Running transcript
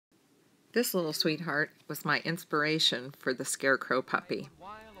This little sweetheart was my inspiration for the Scarecrow Puppy.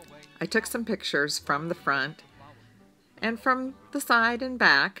 I took some pictures from the front and from the side and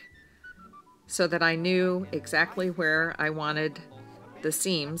back so that I knew exactly where I wanted the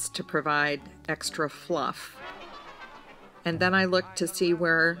seams to provide extra fluff. And then I looked to see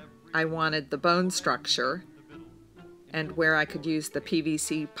where I wanted the bone structure and where I could use the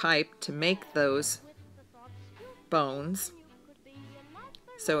PVC pipe to make those bones.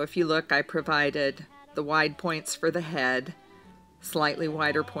 So if you look, I provided the wide points for the head, slightly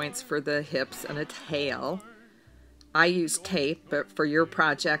wider points for the hips and a tail. I use tape, but for your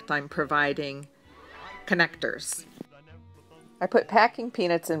project I'm providing connectors. I put packing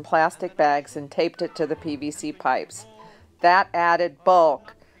peanuts in plastic bags and taped it to the PVC pipes. That added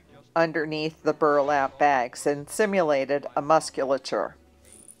bulk underneath the burlap bags and simulated a musculature.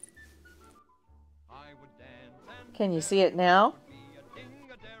 Can you see it now?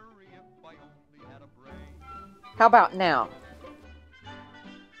 How about now?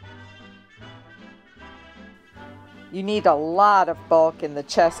 You need a lot of bulk in the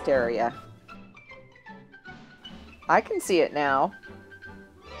chest area. I can see it now.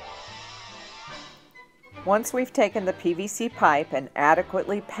 Once we've taken the PVC pipe and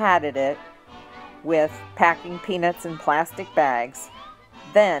adequately padded it with packing peanuts in plastic bags,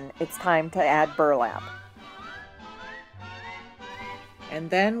 then it's time to add burlap. And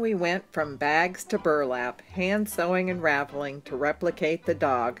then we went from bags to burlap, hand sewing and raveling to replicate the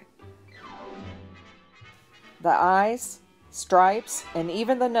dog. The eyes, stripes, and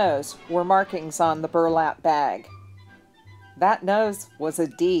even the nose were markings on the burlap bag. That nose was a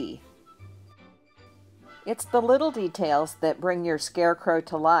D. It's the little details that bring your scarecrow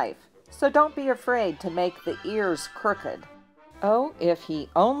to life, so don't be afraid to make the ears crooked. Oh, if he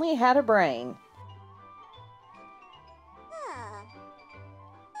only had a brain.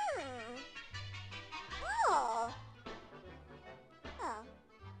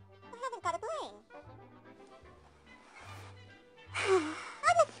 Got a brain.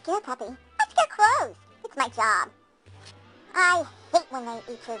 I'm a scare puppy. I scare crows. It's my job. I hate when they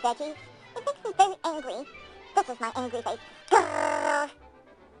eat your veggies. It makes me very angry. This is my angry face. Grrr.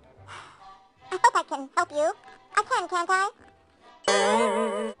 I hope I can help you. I can, can't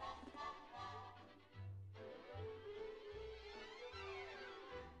I?